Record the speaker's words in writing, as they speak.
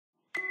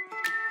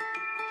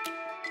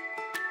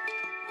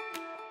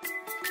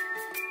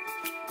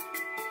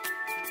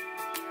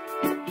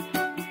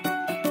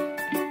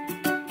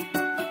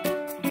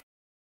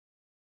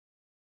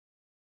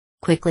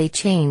quickly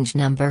change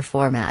number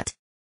format.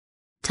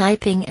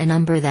 Typing a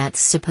number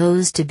that's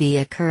supposed to be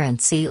a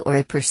currency or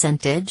a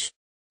percentage?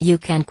 You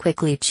can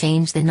quickly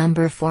change the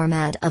number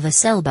format of a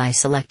cell by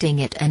selecting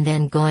it and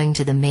then going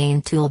to the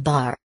main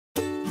toolbar.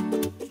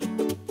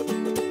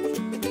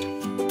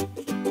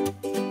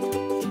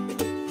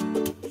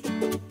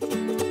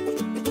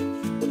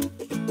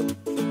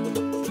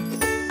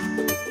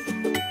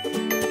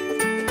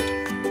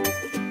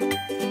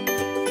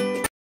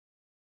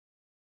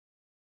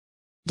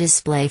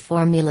 Display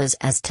formulas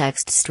as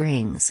text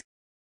strings.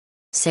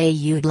 Say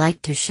you'd like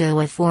to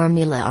show a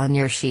formula on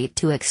your sheet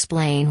to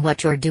explain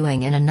what you're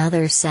doing in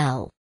another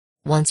cell.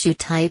 Once you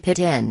type it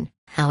in,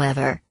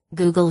 however,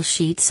 Google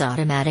Sheets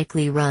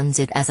automatically runs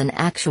it as an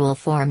actual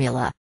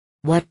formula.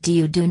 What do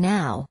you do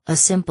now? A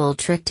simple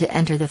trick to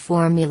enter the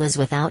formulas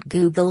without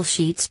Google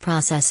Sheets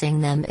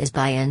processing them is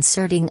by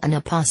inserting an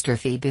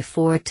apostrophe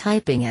before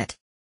typing it.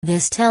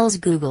 This tells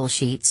Google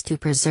Sheets to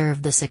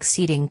preserve the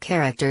succeeding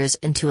characters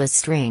into a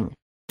string.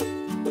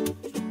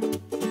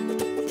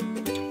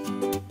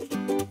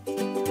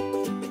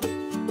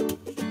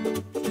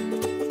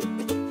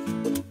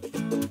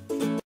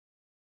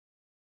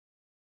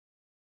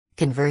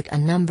 Convert a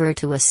number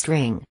to a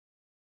string.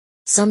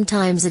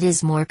 Sometimes it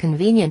is more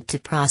convenient to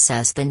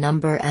process the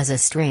number as a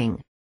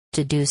string.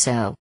 To do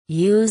so,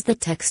 use the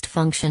text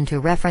function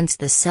to reference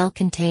the cell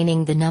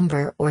containing the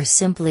number or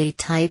simply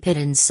type it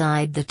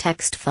inside the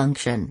text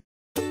function.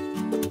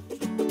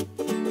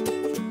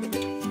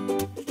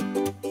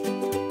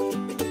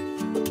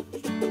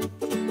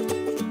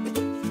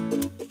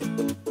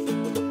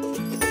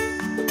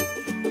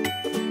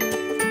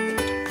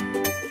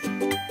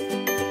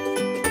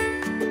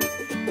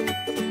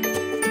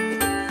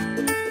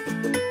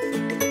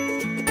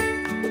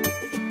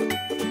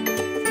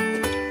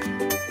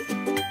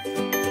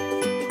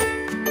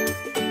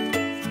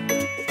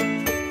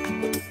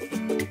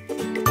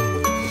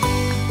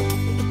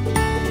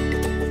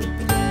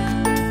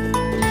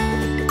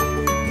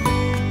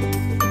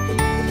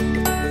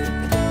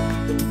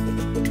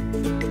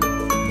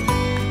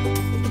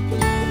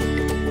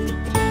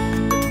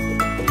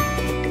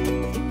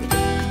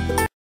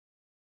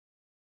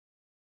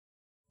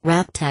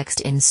 Wrap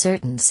text in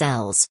certain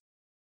cells.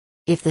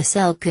 If the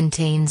cell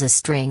contains a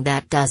string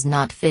that does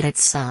not fit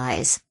its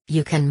size,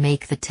 you can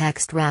make the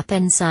text wrap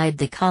inside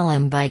the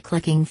column by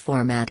clicking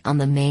Format on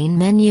the main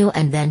menu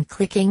and then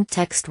clicking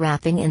Text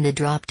Wrapping in the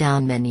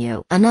drop-down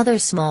menu. Another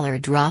smaller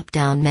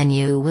drop-down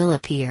menu will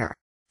appear.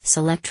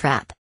 Select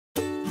Wrap.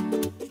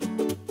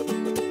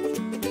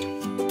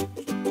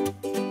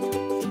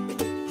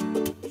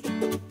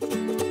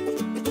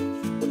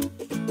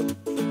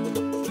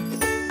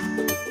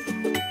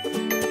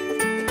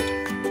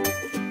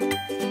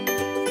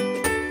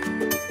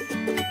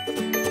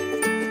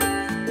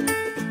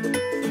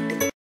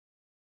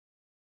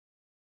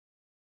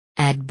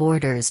 Add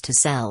borders to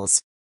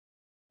cells.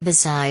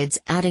 Besides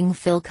adding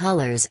fill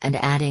colors and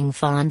adding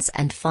fonts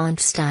and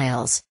font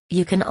styles,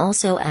 you can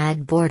also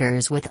add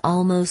borders with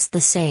almost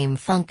the same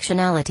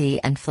functionality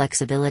and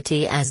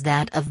flexibility as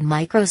that of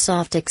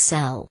Microsoft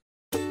Excel.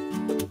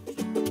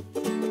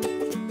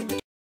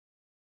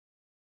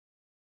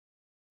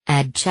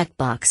 Add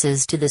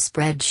checkboxes to the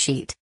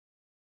spreadsheet.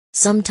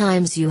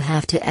 Sometimes you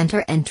have to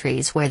enter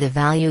entries where the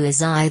value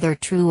is either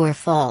true or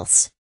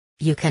false.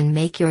 You can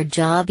make your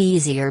job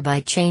easier by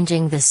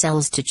changing the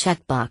cells to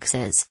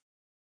checkboxes.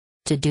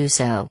 To do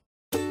so,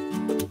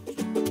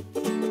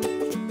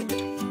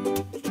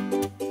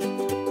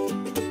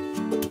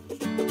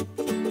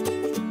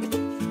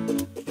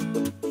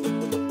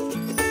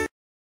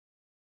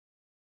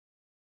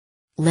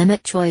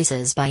 limit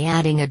choices by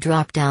adding a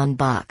drop-down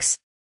box.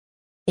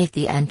 If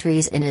the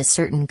entries in a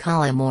certain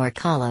column or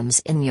columns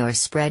in your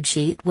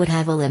spreadsheet would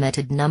have a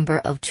limited number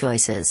of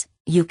choices,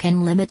 you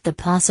can limit the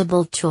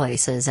possible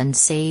choices and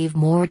save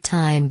more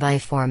time by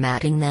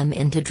formatting them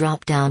into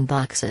drop-down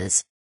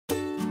boxes.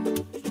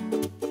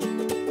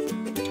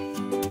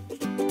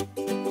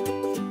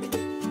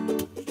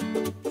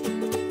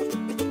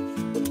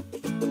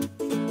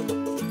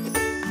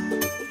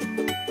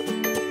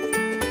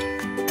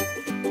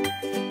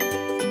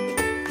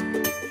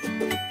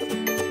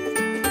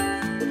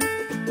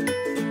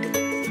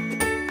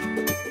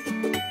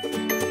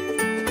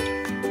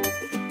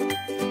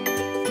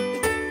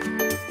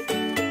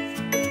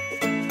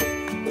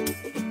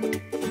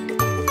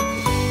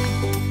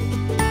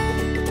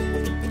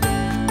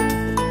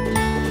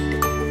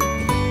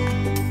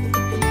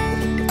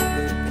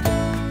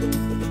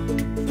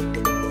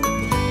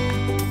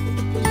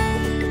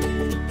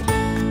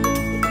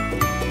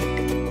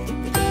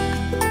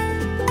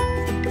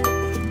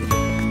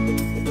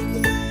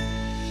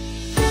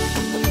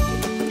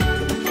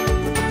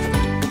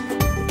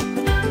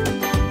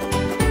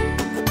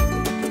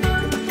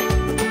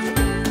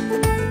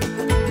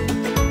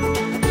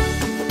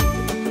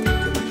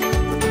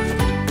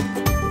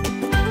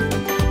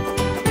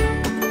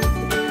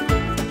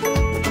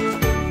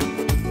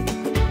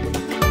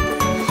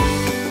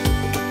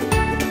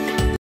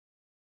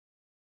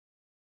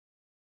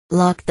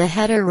 Lock the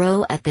header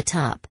row at the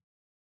top.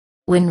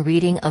 When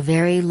reading a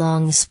very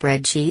long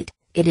spreadsheet,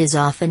 it is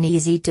often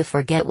easy to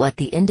forget what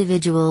the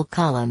individual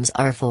columns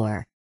are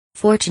for.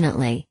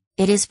 Fortunately,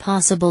 it is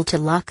possible to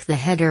lock the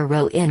header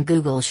row in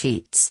Google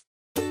Sheets.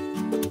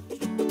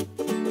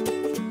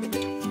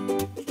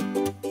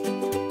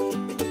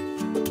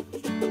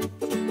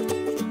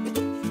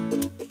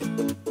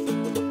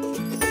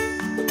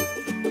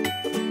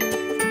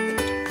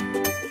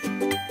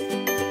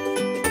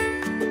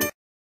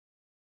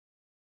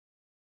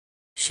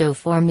 Show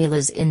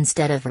formulas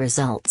instead of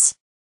results.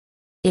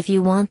 If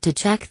you want to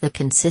check the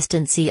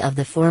consistency of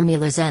the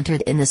formulas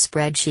entered in the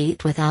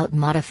spreadsheet without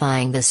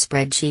modifying the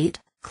spreadsheet,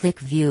 click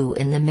View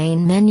in the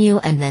main menu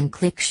and then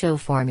click Show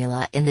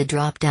Formula in the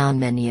drop-down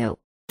menu.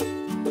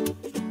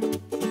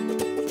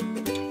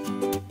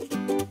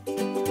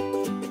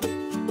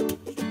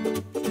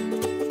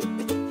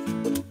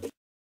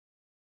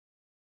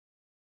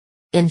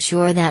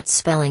 Ensure that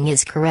spelling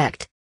is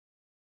correct.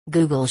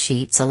 Google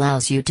Sheets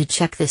allows you to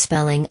check the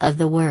spelling of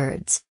the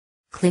words.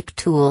 Click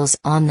Tools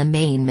on the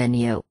main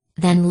menu,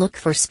 then look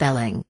for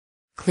Spelling.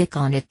 Click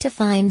on it to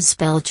find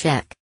Spell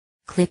Check.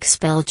 Click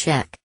Spell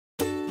Check.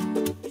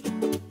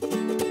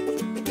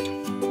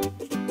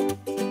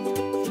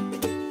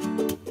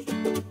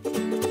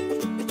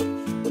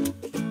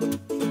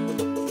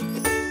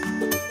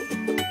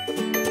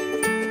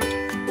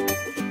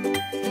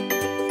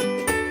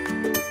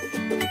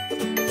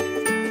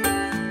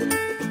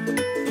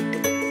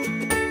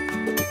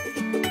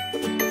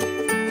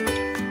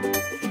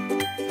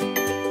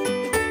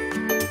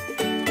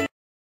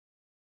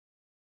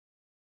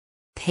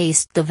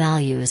 Paste the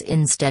values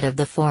instead of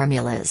the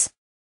formulas.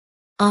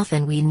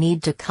 Often we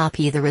need to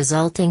copy the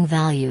resulting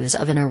values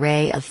of an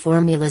array of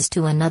formulas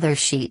to another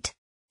sheet.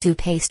 To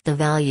paste the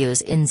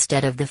values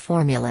instead of the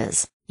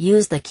formulas,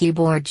 use the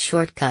keyboard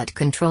shortcut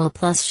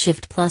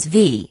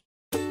Ctrl+Shift+V.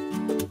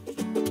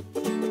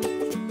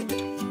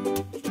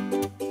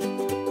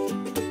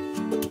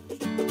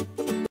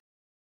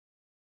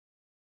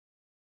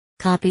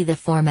 Copy the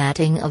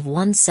formatting of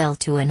one cell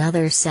to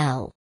another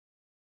cell.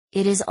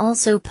 It is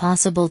also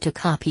possible to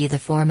copy the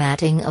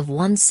formatting of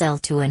one cell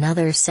to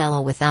another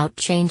cell without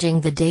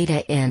changing the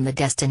data in the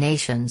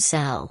destination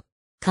cell.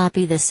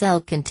 Copy the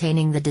cell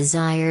containing the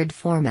desired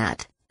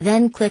format,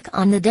 then click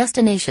on the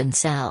destination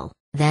cell,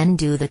 then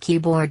do the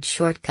keyboard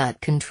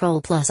shortcut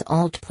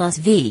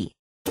Ctrl+Alt+V.